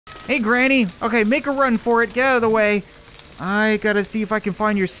Hey, Granny. Okay, make a run for it. Get out of the way. I gotta see if I can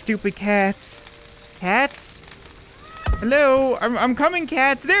find your stupid cats. Cats? Hello? I'm coming,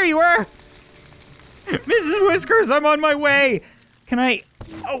 cats. There you are. Mrs. Whiskers, I'm on my way. Can I...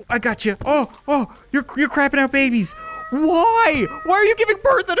 Oh, I got you. Oh, you're crapping out babies. Why? Why are you giving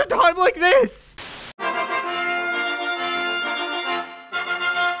birth at a time like this?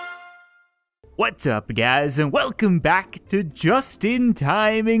 What's up, guys, and welcome back to Just in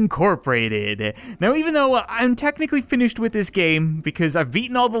Time Incorporated. Now, even though I'm technically finished with this game, because I've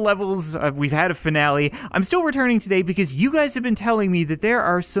beaten all the levels, we've had a finale, I'm still returning today because you guys have been telling me that there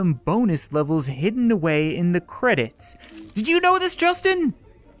are some bonus levels hidden away in the credits. Did you know this, Justin?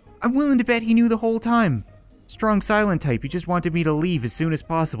 I'm willing to bet he knew the whole time. Strong silent type, he just wanted me to leave as soon as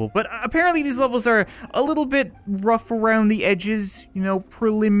possible. But apparently these levels are a little bit rough around the edges, you know,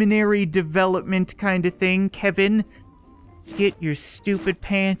 preliminary development kind of thing. Kevin, get your stupid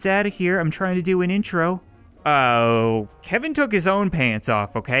pants out of here. I'm trying to do an intro. Oh, Kevin took his own pants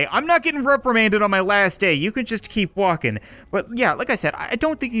off, okay? I'm not getting reprimanded on my last day. You can just keep walking. But yeah, like I said, I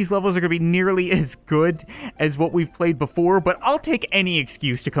don't think these levels are gonna be nearly as good as what we've played before, but I'll take any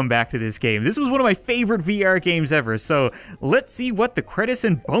excuse to come back to this game. This was one of my favorite VR games ever, so let's see what the credits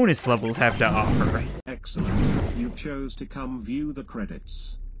and bonus levels have to offer. Excellent. You chose to come view the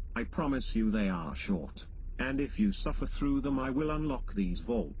credits. I promise you they are short. And if you suffer through them, I will unlock these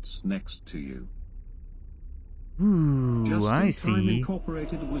vaults next to you. Ooh, I Just in Time see.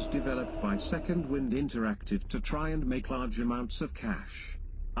 Incorporated was developed by Second Wind Interactive to try and make large amounts of cash.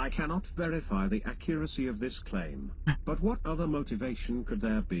 I cannot verify the accuracy of this claim, but what other motivation could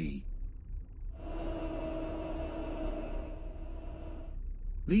there be?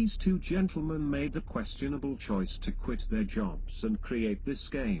 These two gentlemen made the questionable choice to quit their jobs and create this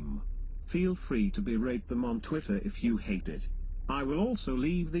game. Feel free to berate them on Twitter if you hate it. I will also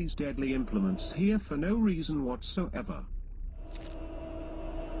leave these deadly implements here for no reason whatsoever.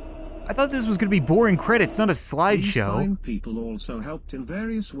 I thought this was gonna be boring credits, not a These slideshow. fine people also helped in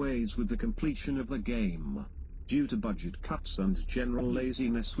various ways with the completion of the game. Due to budget cuts and general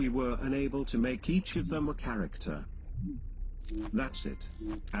laziness, we were unable to make each of them a character. That's it.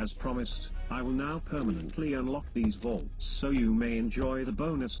 As promised, I will now permanently unlock these vaults so you may enjoy the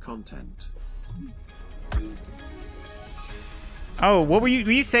bonus content. Oh, what were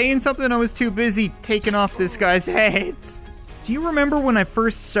you saying something? I was too busy taking off this guy's head. Do you remember when I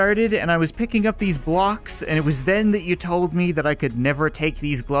first started and I was picking up these blocks and it was then that you told me that I could never take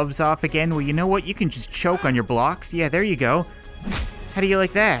these gloves off again? Well, you know what? You can just choke on your blocks. Yeah, there you go. How do you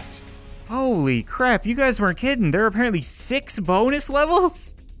like that? Holy crap, you guys weren't kidding. There are apparently 6 bonus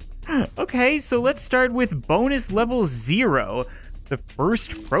levels? Okay, so let's start with bonus level 0. The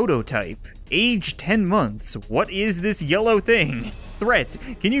first prototype. Age 10 months. What is this yellow thing? Threat.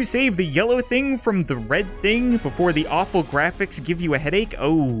 Can you save the yellow thing from the red thing before the awful graphics give you a headache?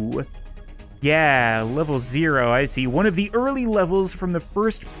 Oh. Yeah, level 0, I see. One of the early levels from the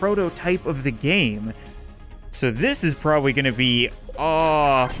first prototype of the game. So this is probably gonna be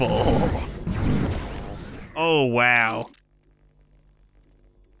awful. Oh, wow.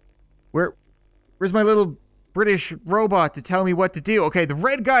 Where's my little British robot to tell me what to do? Okay, the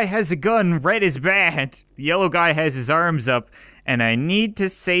red guy has a gun, red is bad. The yellow guy has his arms up, and I need to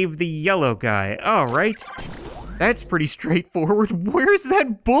save the yellow guy. All right, that's pretty straightforward. Where's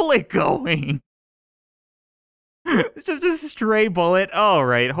that bullet going? It's just a stray bullet. All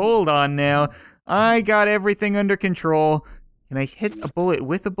right, hold on now. I got everything under control. Can I hit a bullet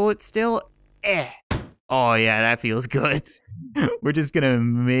with a bullet still? Oh yeah, that feels good. We're just gonna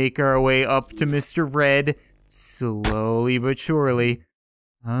make our way up to Mr. Red. Slowly but surely.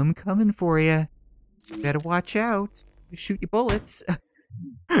 I'm coming for you. Better watch out. You shoot your bullets.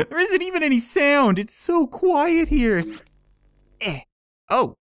 There isn't even any sound. It's so quiet here.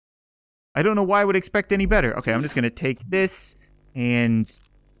 Oh. I don't know why I would expect any better. Okay, I'm just gonna take this, and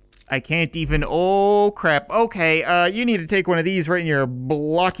I can't even... Oh, crap. Okay, you need to take one of these right in your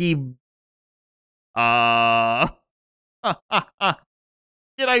blocky... Did I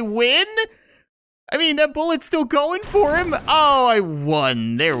win? I mean, that bullet's still going for him. Oh, I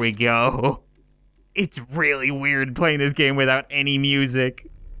won. There we go. It's really weird playing this game without any music.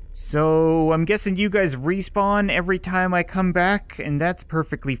 So, I'm guessing you guys respawn every time I come back, and that's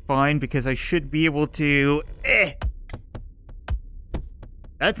perfectly fine because I should be able to...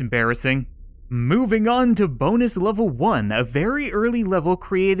 That's embarrassing. Moving on to bonus level 1, a very early level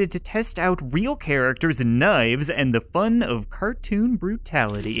created to test out real characters and knives and the fun of cartoon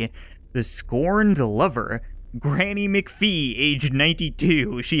brutality. The Scorned Lover. Granny McPhee, age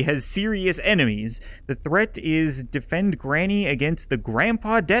 92. She has serious enemies. The threat is defend Granny against the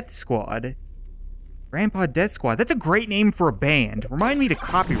Grandpa Death Squad. Grandpa Death Squad. That's a great name for a band. Remind me to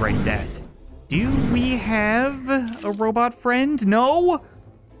copyright that. Do we have a robot friend? No?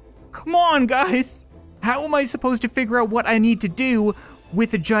 Come on, guys. How am I supposed to figure out what I need to do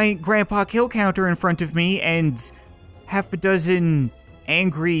with a giant grandpa kill counter in front of me and half a dozen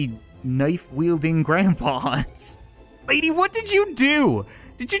angry knife-wielding grandpas? Lady, what did you do?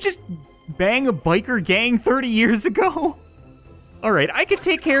 Did you just bang a biker gang 30 years ago? All right, I can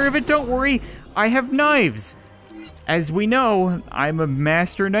take care of it, don't worry. I have knives. As we know, I'm a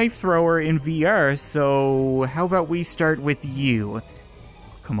master knife thrower in VR, so how about we start with you?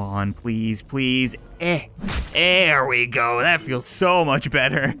 Come on, please, please. There we go. That feels so much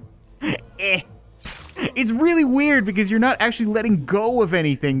better. It's really weird because you're not actually letting go of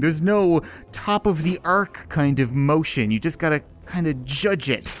anything. There's no top of the arc kind of motion. You just gotta kind of judge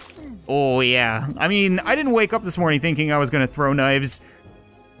it. Oh yeah. I mean, I didn't wake up this morning thinking I was gonna throw knives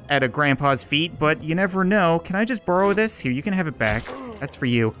at a grandpa's feet, but you never know. Can I just borrow this? Here, you can have it back. That's for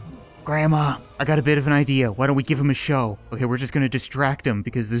you. Grandma, I got a bit of an idea. Why don't we give him a show? Okay, we're just gonna distract him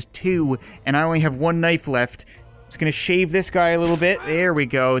because there's two and I only have one knife left. Just gonna shave this guy a little bit. There we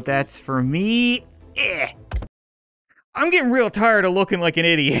go. That's for me. I'm getting real tired of looking like an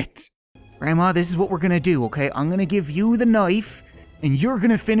idiot. Grandma, this is what we're gonna do, okay? I'm gonna give you the knife and you're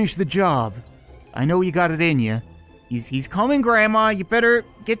gonna finish the job. I know you got it in you. He's coming, Grandma. You better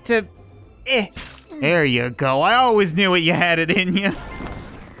get to... There you go. I always knew it. You had it in you.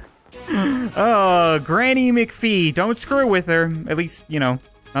 Oh, Granny McPhee. Don't screw with her. At least, you know,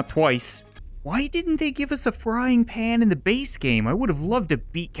 not twice. Why didn't they give us a frying pan in the base game? I would have loved to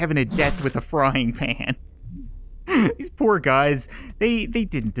beat Kevin to death with a frying pan. These poor guys. They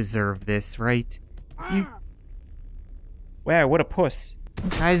didn't deserve this, right? Wow, what a puss.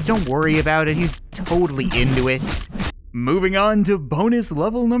 Guys, don't worry about it. He's totally into it. Moving on to bonus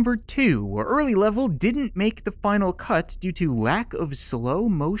level number 2. Early level didn't make the final cut due to lack of slow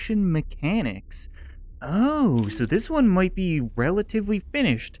motion mechanics. Oh, so this one might be relatively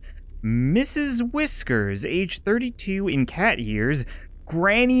finished. Mrs. Whiskers, age 32 in cat years.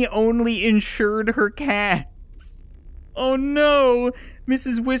 Granny only insured her cats. Oh no!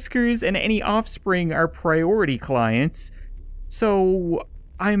 Mrs. Whiskers and any offspring are priority clients. So,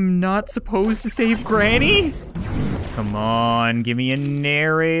 I'm not supposed to save Granny? Come on, give me a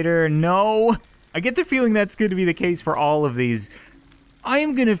narrator. No. I get the feeling that's going to be the case for all of these. I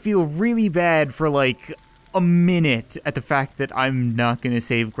am going to feel really bad for like a minute at the fact that I'm not going to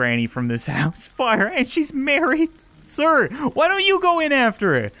save Granny from this house fire and she's married. Sir, why don't you go in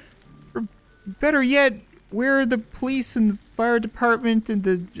after her? Or better yet, where are the police and the fire department and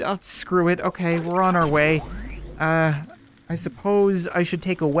the... Oh, screw it. Okay, we're on our way. I suppose I should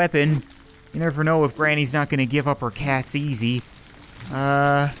take a weapon. You never know if Granny's not gonna give up her cats easy. Ooh,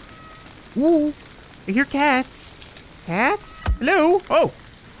 I hear cats. Cats? Hello?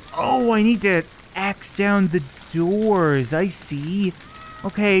 Oh, I need to axe down the doors, I see.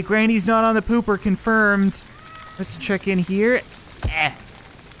 Okay, Granny's not on the pooper, confirmed. Let's check in here.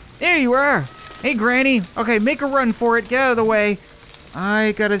 There you are. Hey, Granny. Okay, make a run for it, get out of the way.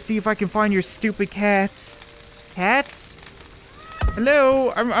 I gotta see if I can find your stupid cats. Cats?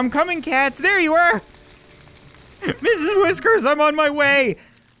 Hello, I'm coming, cats. There you are. Mrs. Whiskers, I'm on my way.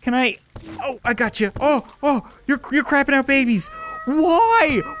 Can I... Oh, I got you. Oh, you're crapping out babies.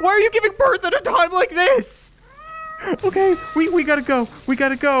 Why? Why are you giving birth at a time like this? Okay, we gotta go. We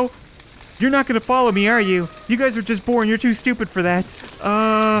gotta go. You're not gonna follow me, are you? You guys are just born. You're too stupid for that.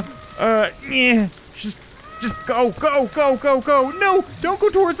 Yeah. Just go. No, don't go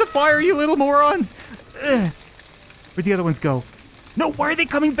towards the fire, you little morons. Where'd the other ones go? No, why are they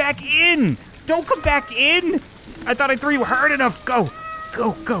coming back in? Don't come back in. I thought I threw you hard enough. Go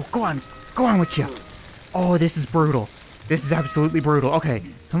on with you. Oh, this is brutal. This is absolutely brutal. Okay,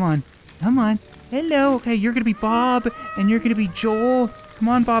 come on. Hello, okay, you're gonna be Bob, and you're gonna be Joel. Come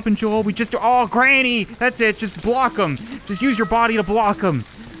on, Bob and Joel, oh, Granny, that's it, just block them. Just use your body to block them.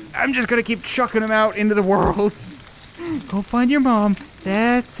 I'm just gonna keep chucking them out into the world. Go find your mom.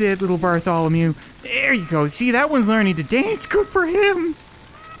 That's it, little Bartholomew. There you go. See, that one's learning to dance. Good for him.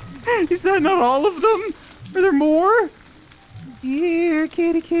 Is that not all of them? Are there more? Here,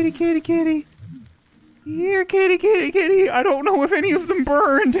 kitty. Here, kitty. I don't know if any of them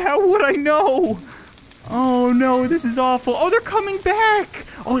burned. How would I know? Oh no, this is awful. Oh, they're coming back.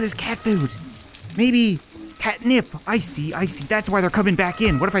 Oh, there's cat food. Maybe catnip. I see. That's why they're coming back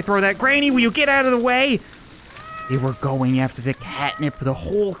in. What if I throw that? Granny, will you get out of the way? They were going after the catnip the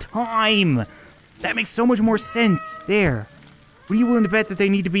whole time. That makes so much more sense. There. What are you willing to bet that they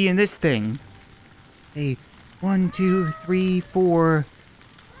need to be in this thing? Hey, 1, 2, 3, 4.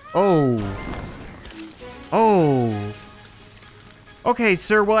 Oh. Oh. Okay,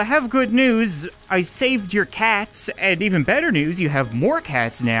 sir, well, I have good news. I saved your cats, and even better news, you have more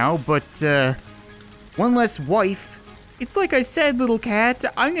cats now, but, one less wife. It's like I said, little cat,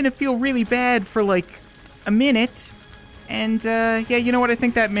 I'm gonna feel really bad for, like, a minute. And, yeah, you know what? I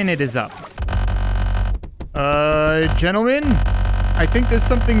think that minute is up. Gentlemen? I think there's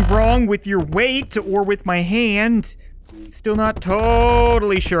something wrong with your weight or with my hand. Still not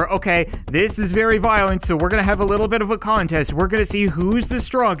totally sure. Okay, this is very violent, so we're gonna have a little bit of a contest. We're gonna see who's the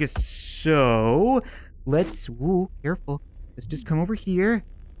strongest. So, let's, ooh, careful. Let's just come over here.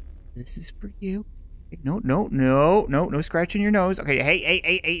 This is for you. No scratching your nose. Okay,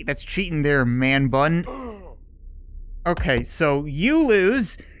 hey, that's cheating there, man bun. Okay, so you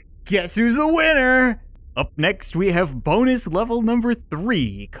lose. Guess who's the winner? Up next, we have bonus level number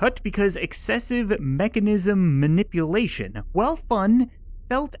 3, cut because excessive mechanism manipulation. While fun,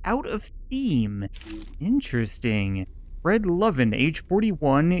 felt out of theme. Interesting. Fred Lovin, age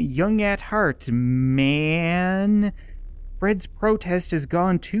 41, young at heart. Man, Fred's protest has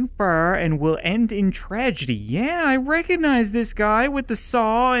gone too far and will end in tragedy. Yeah, I recognize this guy with the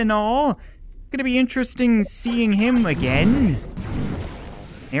saw and all. Gonna be interesting seeing him again.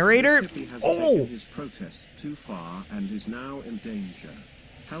 Narrator? Taken his protest too far and is now in danger.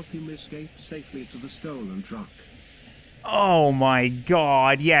 Help him escape safely to the stolen truck. Oh my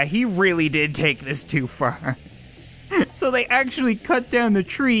god, yeah, he really did take this too far. So they actually cut down the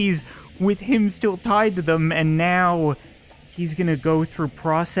trees with him still tied to them, and now he's gonna go through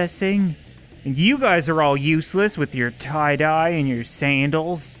processing? And you guys are all useless with your tie-dye and your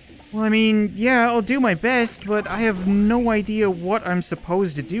sandals. Well, I mean, yeah, I'll do my best, but I have no idea what I'm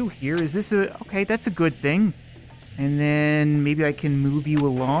supposed to do here. Is this a... Okay, that's a good thing. And then maybe I can move you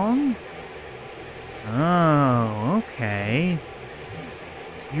along? Oh, okay.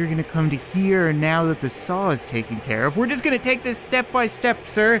 So you're gonna come to here now that the saw is taken care of. We're just gonna take this step by step,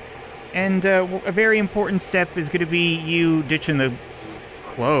 sir. And a very important step is gonna be you ditching the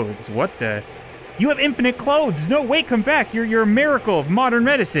clothes. What the... You have infinite clothes! No, wait, come back! You're a miracle of modern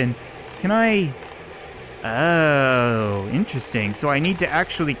medicine! Can I... Oh, interesting. So I need to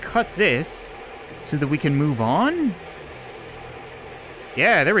actually cut this so that we can move on?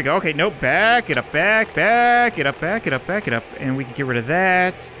 Yeah, there we go. Okay, nope, back it up, back it up. And we can get rid of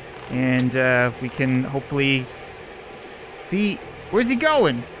that. And we can hopefully... See, where's he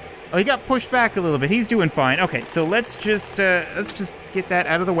going? Oh, he got pushed back a little bit. He's doing fine. Okay, so let's just get that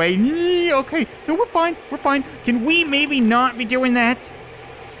out of the way. Okay, no, we're fine. Can we maybe not be doing that?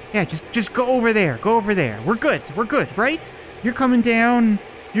 Yeah, just go over there. We're good, right? You're coming down.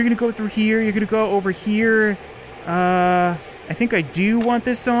 You're gonna go through here. You're gonna go over here. I think I do want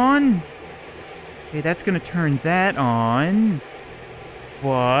this on. Okay, that's gonna turn that on.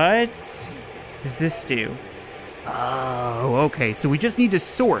 What does this do? Oh, okay, so we just need to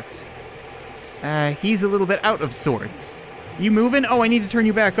sort. He's a little bit out of sorts. You moving? Oh, I need to turn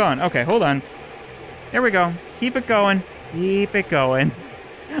you back on. Okay, hold on. There we go. Keep it going.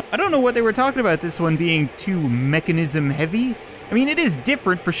 I don't know what they were talking about this one being too mechanism heavy. I mean, it is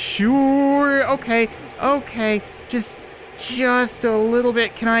different for sure. Okay, just a little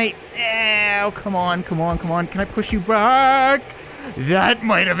bit. Can I... Oh, come on. Can I push you back? That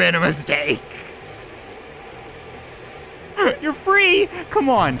might have been a mistake. You're free! Come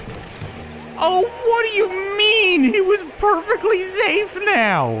on. Oh, what do you mean? He was perfectly safe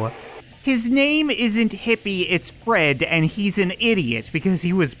now. His name isn't Hippie, it's Fred, and he's an idiot because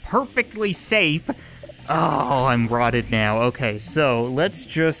he was perfectly safe. Oh, I'm rotted now. Okay, so let's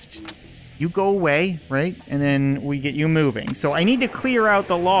just... You go away, right? And then we get you moving. So I need to clear out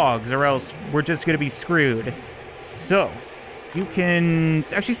the logs or else we're just gonna be screwed. So, you can...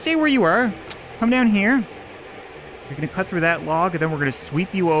 Actually, stay where you are. Come down here. You're gonna cut through that log, and then we're gonna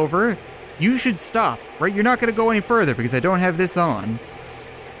sweep you over. You should stop, right? You're not gonna go any further because I don't have this on.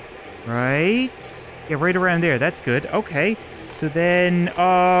 Right? Yeah, right around there. That's good. Okay. So then,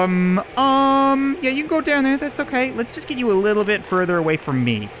 yeah, you can go down there. That's okay. Let's just get you a little bit further away from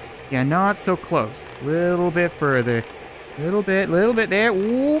me. Yeah, not so close. Little bit further. Little bit there.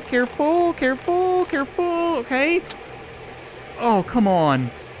 Ooh, careful. Okay. Oh, come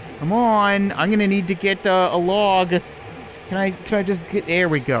on. I'm gonna need to get a log. Can I just get... There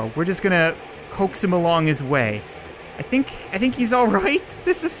we go. We're just gonna coax him along his way. I think he's all right.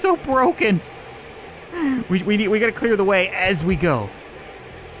 This is so broken. We gotta clear the way as we go.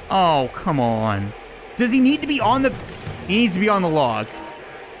 Oh, come on. Does he need to be on the... He needs to be on the log.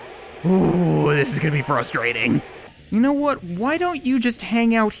 Ooh, this is gonna be frustrating. You know what? Why don't you just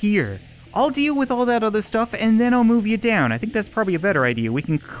hang out here? I'll deal with all that other stuff and then I'll move you down. I think that's probably a better idea. We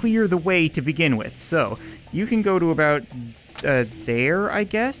can clear the way to begin with. So, you can go to about there, I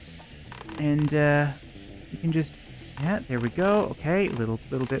guess. And you can just, yeah, there we go. Okay, a little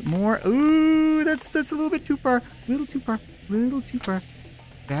bit more. Ooh, that's a little bit too far. Little too far.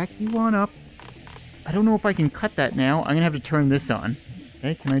 Back you on up. I don't know if I can cut that now. I'm gonna have to turn this on.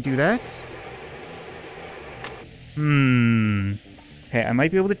 Okay, can I do that? Okay, I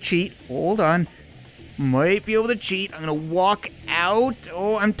might be able to cheat. Hold on. Might be able to cheat. I'm gonna walk out.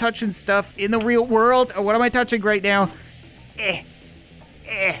 Oh, I'm touching stuff in the real world. Oh, what am I touching right now? Okay,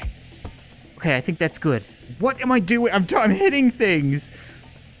 I think that's good. What am I doing? I'm hitting things.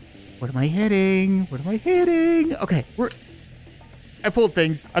 What am I hitting? Okay, I pulled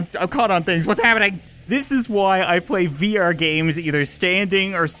things. I'm caught on things. What's happening? This is why I play VR games either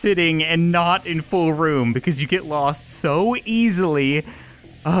standing or sitting and not in full room, because you get lost so easily.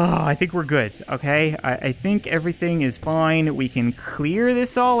 Oh, I think we're good, okay? I think everything is fine. We can clear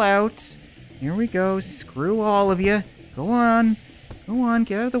this all out. Here we go. Screw all of you. Go on,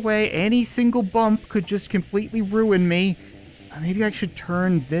 get out of the way. Any single bump could just completely ruin me. Maybe I should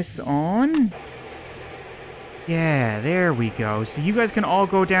turn this on? Yeah, there we go. So you guys can all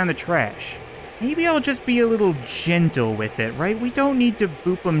go down the trash. Maybe I'll just be a little gentle with it, right? We don't need to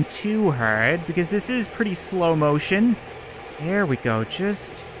boop them too hard, because this is pretty slow motion. There we go,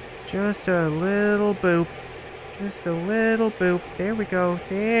 just a little boop. Just a little boop. There we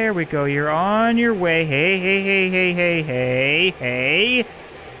go. You're on your way. Hey.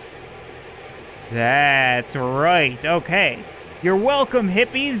 That's right, okay. You're welcome,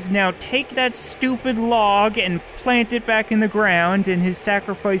 hippies. Now take that stupid log and plant it back in the ground, and his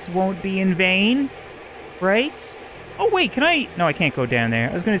sacrifice won't be in vain, right? Oh, wait, can I? No, I can't go down there.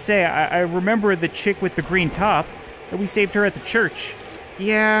 I was gonna say, I remember the chick with the green top, that we saved her at the church.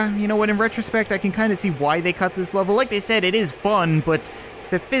 Yeah, you know what, in retrospect, I can kind of see why they cut this level. Like they said, it is fun, but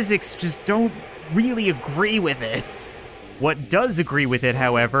the physics just don't really agree with it. What does agree with it,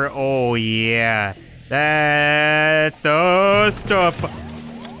 however, oh yeah. That's the stuff.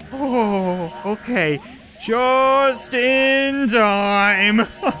 Oh, okay. Just in time.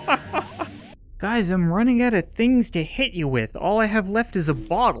 Guys, I'm running out of things to hit you with. All I have left is a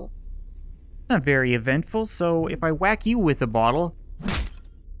bottle. It's not very eventful, so if I whack you with a bottle,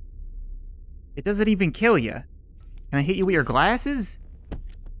 it doesn't even kill you. Can I hit you with your glasses?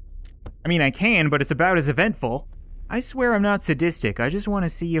 I mean, I can, but it's about as eventful. I swear I'm not sadistic. I just want to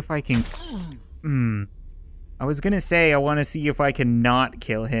see if I can... I was gonna say I want to see if I can not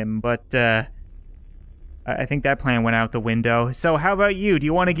kill him, but I think that plan went out the window. So how about you? Do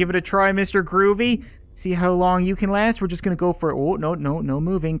you want to give it a try, Mr. Groovy? See how long you can last? We're just gonna go for... Oh, no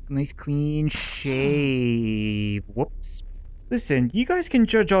moving. Nice clean shave. Whoops. Listen, you guys can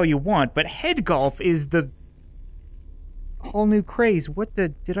judge all you want, but head golf is the whole new craze. What the...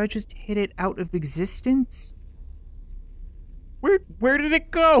 Did I just hit it out of existence? Where did it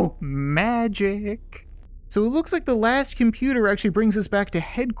go? Magic. So it looks like the last computer actually brings us back to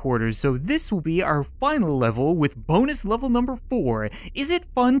headquarters, so this will be our final level with bonus level number 4. Is it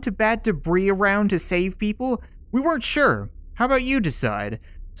fun to bat debris around to save people? We weren't sure. How about you decide?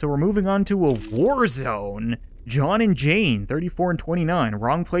 So we're moving on to a war zone. John and Jane, 34 and 29,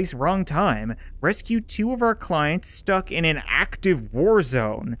 wrong place, wrong time. Rescue 2 of our clients stuck in an active war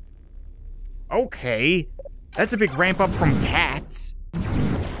zone. Okay. That's a big ramp up from cats.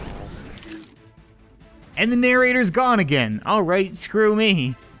 And the narrator's gone again. All right, screw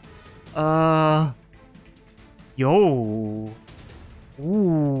me. Yo.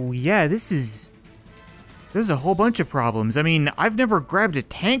 Ooh, yeah, there's a whole bunch of problems. I mean, I've never grabbed a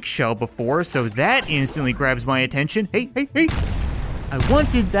tank shell before, so that instantly grabs my attention. Hey. I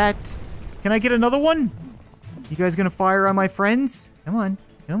wanted that. Can I get another one? You guys gonna fire on my friends? Come on,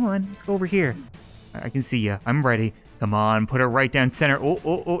 let's go over here. I can see you. I'm ready. Come on, put it right down center.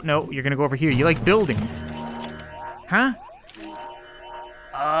 Oh, no, you're gonna go over here. You like buildings. Huh?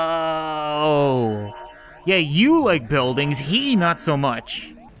 Oh. Yeah, you like buildings, he not so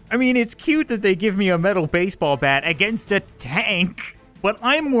much. I mean, it's cute that they give me a metal baseball bat against a tank, but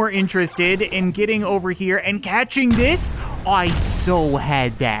I'm more interested in getting over here and catching this. I so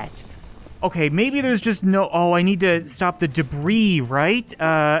had that. Okay, maybe there's just no... Oh, I need to stop the debris, right?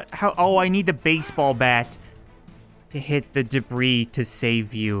 Oh, I need the baseball bat to hit the debris to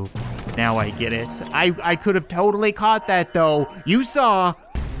save you. Now I get it. I could have totally caught that, though. You saw.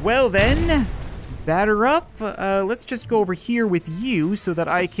 Well, then, batter up. Let's just go over here with you so that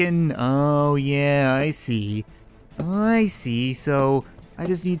I can... Oh, yeah, I see. So I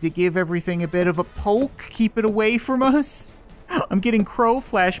just need to give everything a bit of a poke, keep it away from us. I'm getting Crow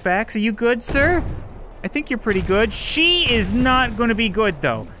flashbacks. Are you good, sir? I think you're pretty good. She is not gonna be good,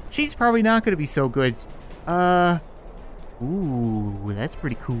 though. She's probably not gonna be so good. Ooh, that's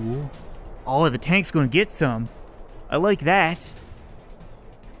pretty cool. Oh, the tank's gonna get some. I like that.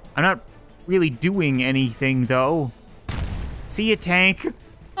 I'm not really doing anything, though. See ya, tank.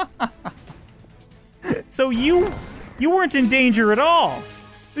 So you weren't in danger at all.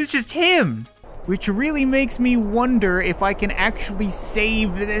 It was just him. Which really makes me wonder if I can actually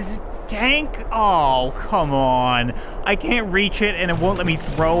save this tank. Oh, come on. I can't reach it and it won't let me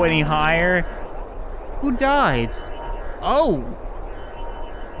throw any higher. Who died? Oh.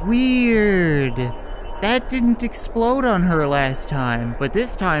 Weird. That didn't explode on her last time, but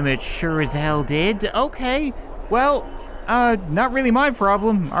this time it sure as hell did. Okay. Well, not really my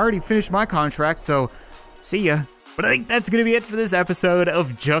problem. I already finished my contract, so see ya. But I think that's gonna be it for this episode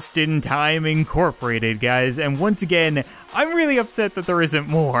of Just in Time Incorporated, guys. And once again, I'm really upset that there isn't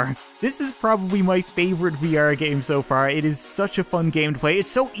more. This is probably my favorite VR game so far. It is such a fun game to play.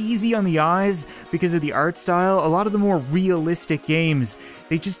 It's so easy on the eyes because of the art style. A lot of the more realistic games,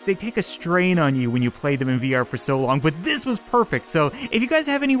 they take a strain on you when you play them in VR for so long, but this was perfect. So if you guys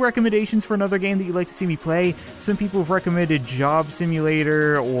have any recommendations for another game that you'd like to see me play, some people have recommended Job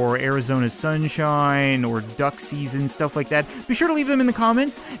Simulator or Arizona Sunshine or Duck Season, stuff like that. Be sure to leave them in the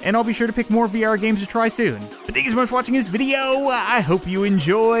comments, and I'll be sure to pick more VR games to try soon. But thank you so much for watching this video. I hope you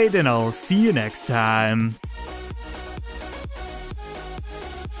enjoyed, and I'll see you next time.